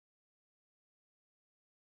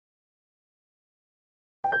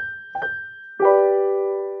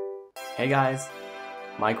Hey guys,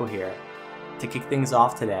 Michael here. To kick things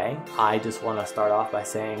off today, I just want to start off by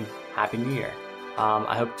saying Happy New Year.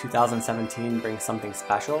 I hope 2017 brings something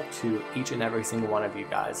special to each and every single one of you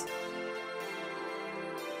guys.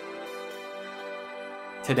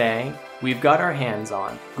 Today, we've got our hands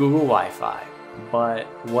on Google Wi-Fi, but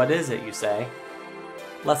what is it, you say?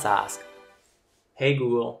 Let's ask. Hey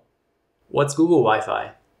Google, what's Google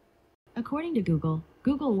Wi-Fi? According to Google,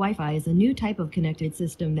 Google Wi-Fi is a new type of connected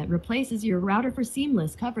system that replaces your router for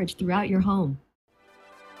seamless coverage throughout your home.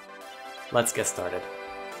 Let's get started.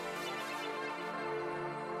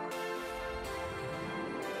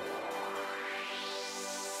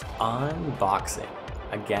 Unboxing,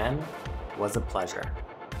 again, was a pleasure.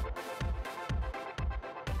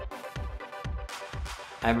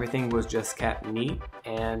 Everything was just kept neat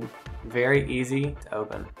and very easy to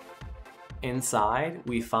open. Inside,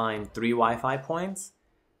 we find 3 Wi-Fi points,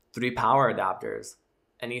 3 power adapters,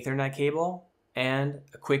 an Ethernet cable, and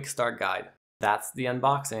a quick start guide. That's the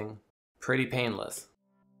unboxing. Pretty painless.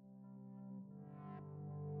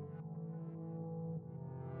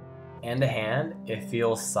 Hand to hand, it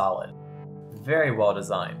feels solid. Very well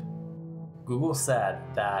designed. Google said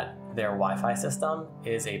that their Wi-Fi system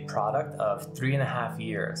is a product of 3.5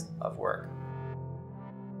 years of work.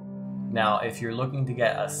 Now, if you're looking to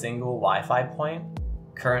get a single Wi-Fi point,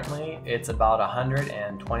 currently it's about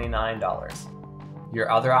 $129.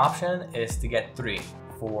 Your other option is to get 3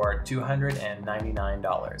 for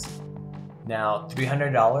 $299. Now,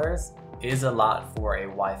 $300 is a lot for a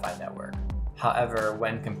Wi-Fi network. However,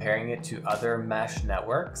 when comparing it to other mesh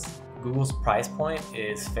networks, Google's price point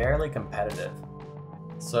is fairly competitive.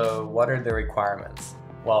 So what are the requirements?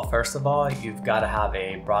 Well, first of all, you've got to have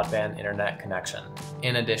a broadband internet connection,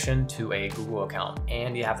 in addition to a Google account,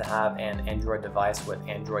 and you have to have an Android device with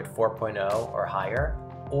Android 4.0 or higher,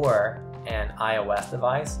 or an iOS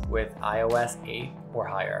device with iOS 8 or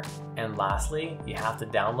higher. And lastly, you have to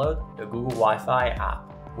download the Google Wi-Fi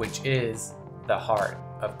app, which is the heart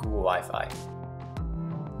of Google Wi-Fi.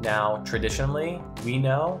 Now, traditionally, we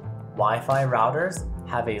know Wi-Fi routers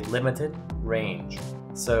have a limited range,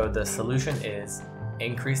 so the solution is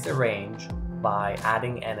increase the range by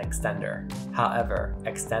adding an extender. However,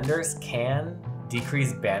 extenders can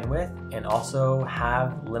decrease bandwidth and also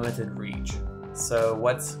have limited reach. So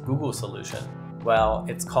what's Google's solution? Well,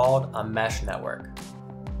 it's called a mesh network.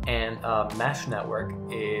 And a mesh network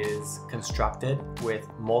is constructed with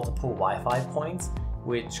multiple Wi-Fi points,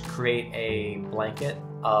 which create a blanket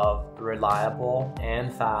of reliable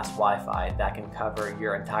and fast Wi-Fi that can cover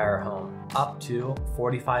your entire home up to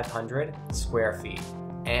 4,500 square feet.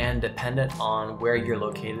 And dependent on where you're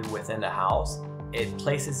located within the house, it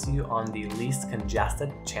places you on the least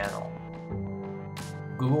congested channel.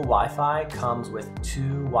 Google Wi-Fi comes with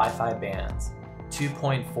 2 Wi-Fi bands,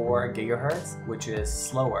 2.4 gigahertz, which is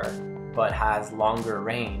slower but has longer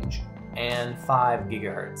range, and 5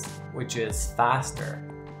 gigahertz, which is faster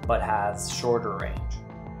but has shorter range.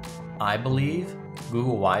 I believe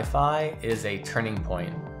Google Wi-Fi is a turning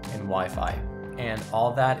point in Wi-Fi, and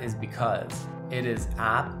all that is because it is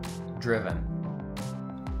app-driven.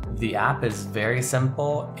 The app is very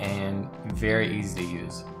simple and very easy to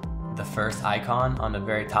use. The first icon on the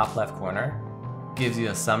very top left corner gives you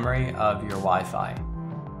a summary of your Wi-Fi.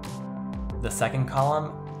 The second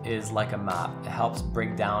column is like a map. It helps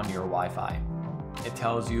break down your Wi-Fi. It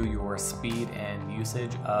tells you your speed and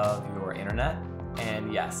usage of your internet,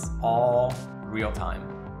 and yes, all real time.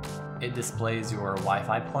 It displays your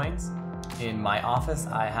Wi-Fi points. In my office,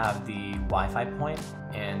 I have the Wi-Fi point,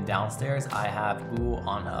 and downstairs I have Google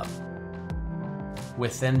On Hub.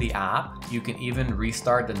 Within the app, you can even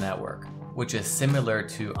restart the network, which is similar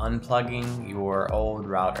to unplugging your old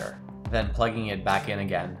router, then plugging it back in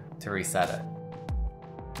again to reset it.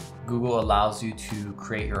 Google allows you to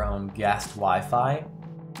create your own guest Wi-Fi.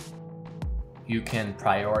 You can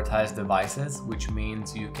prioritize devices, which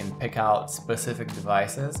means you can pick out specific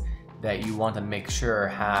devices that you want to make sure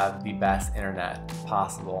have the best internet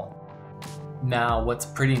possible. Now, what's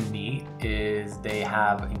pretty neat is they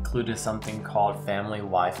have included something called Family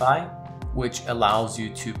Wi-Fi, which allows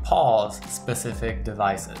you to pause specific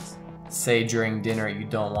devices. Say during dinner you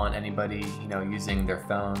don't want anybody, using their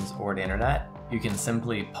phones or the internet. You can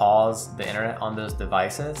simply pause the internet on those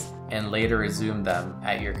devices and later resume them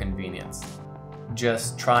at your convenience.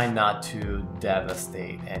 Just try not to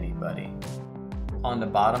devastate anybody. On the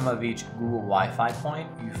bottom of each Google Wi-Fi point,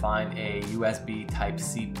 you find a USB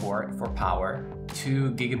Type-C port for power,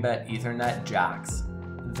 2 gigabit Ethernet jacks.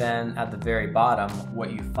 Then at the very bottom,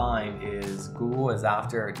 what you find is Google is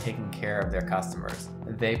after taking care of their customers.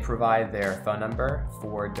 They provide their phone number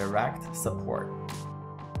for direct support.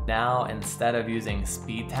 Now, instead of using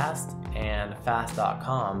Speedtest and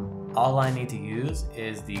fast.com, all I need to use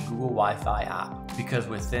is the Google Wi-Fi app, because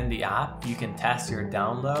within the app, you can test your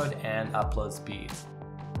download and upload speeds.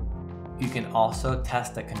 You can also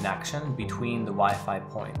test the connection between the Wi-Fi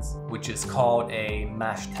points, which is called a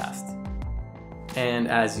mesh test. And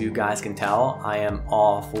as you guys can tell, I am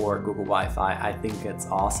all for Google Wi-Fi. I think it's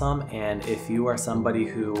awesome, and if you are somebody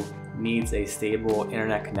who needs a stable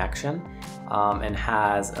internet connection and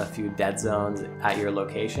has a few dead zones at your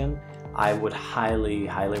location, I would highly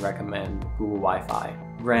recommend Google Wi-Fi.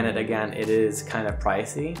 Granted, again, it is kind of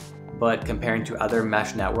pricey, but comparing to other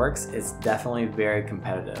mesh networks, it's definitely very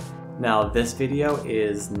competitive. Now, this video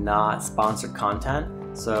is not sponsored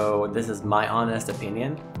content, so this is my honest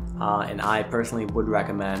opinion. And I personally would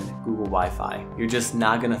recommend Google Wi-Fi. You're just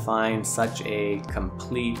not gonna find such a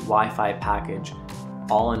complete Wi-Fi package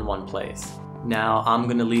all in one place. Now, I'm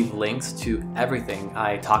gonna leave links to everything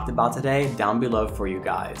I talked about today down below for you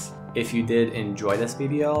guys. If you did enjoy this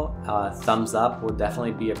video, thumbs up will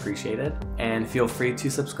definitely be appreciated. And feel free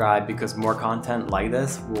to subscribe because more content like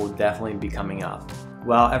this will definitely be coming up.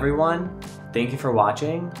 Well, everyone, thank you for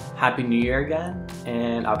watching. Happy New Year again,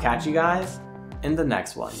 and I'll catch you guys in the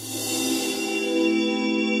next one.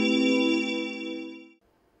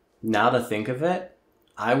 Now to think of it,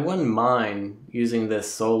 I wouldn't mind using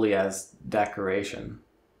this solely as decoration.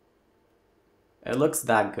 It looks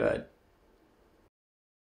that good.